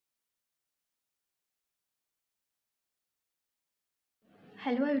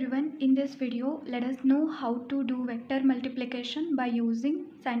Hello everyone, in this video let us know how to do vector multiplication by using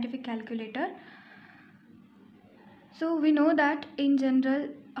scientific calculator. So we know that in general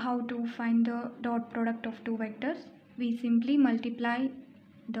how to find the dot product of two vectors. We simply multiply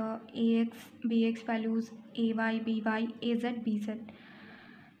the ax, bx values ay, by, az, bz.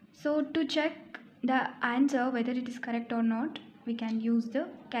 So to check the answer whether it is correct or not, we can use the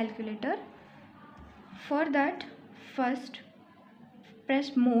calculator. For that, first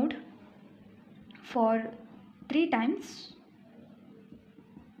press mode for 3 times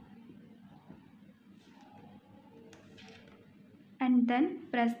and then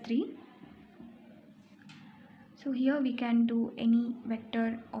press 3. So here we can do any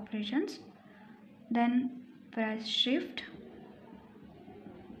vector operations. Then press shift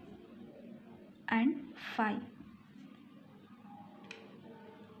and 5.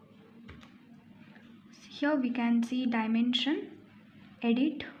 Here we can see dimension,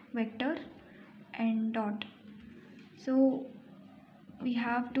 edit, vector and dot. So we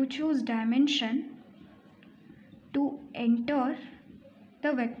have to choose dimension to enter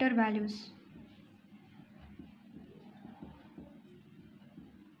the vector values.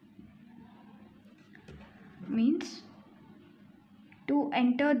 Means to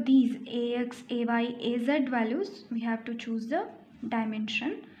enter these ax, ay, az values, we have to choose the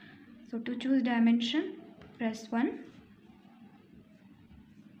dimension. So to choose dimension, press 1.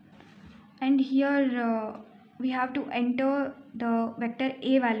 And here we have to enter the vector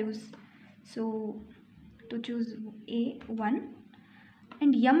a values. So to choose a1,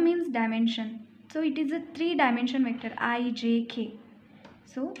 and m means dimension. So it is a 3-dimension vector I, j, k.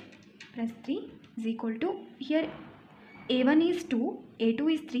 So press 3 is equal to, here a1 is 2,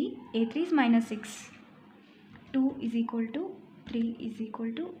 a2 is 3, a3 is minus 6. 2 is equal to 3 is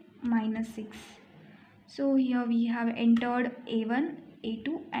equal to minus 6. So here we have entered a1,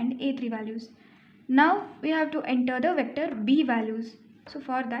 a2 and a3 values. Now we have to enter the vector b values. So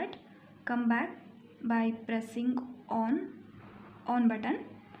for that, come back by pressing on button.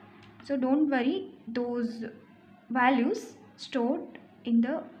 So don't worry, those values stored in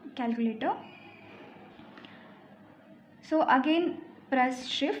the calculator. So again press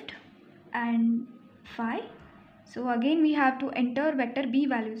shift and 5. So again we have to enter vector b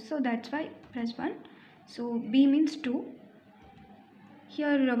values. So that's why press 1. So b means 2.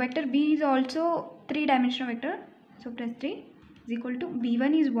 Here vector b is also 3-dimensional vector. So press 3 is equal to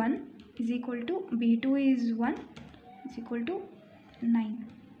b1 is 1 is equal to b2 is 1 is equal to 9.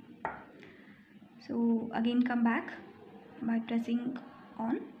 So again come back by pressing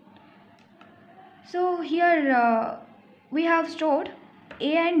on. So here we have stored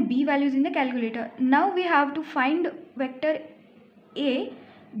a and b values in the calculator. Now we have to find vector a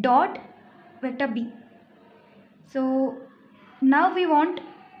dot vector b. So now we want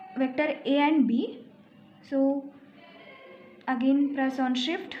vector a and b. So again press on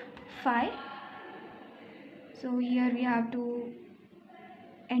shift 5. So here we have to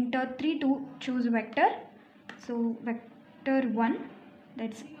enter 3 to choose vector. So vector 1,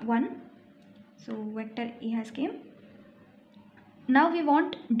 that's 1. So vector a has came. Now we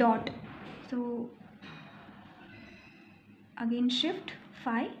want dot. So again shift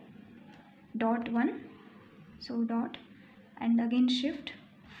 5 dot 1. So dot, and again shift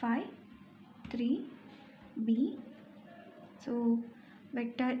 5 3 b. So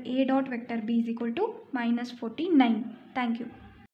vector a dot vector b is equal to minus 49. Thank you.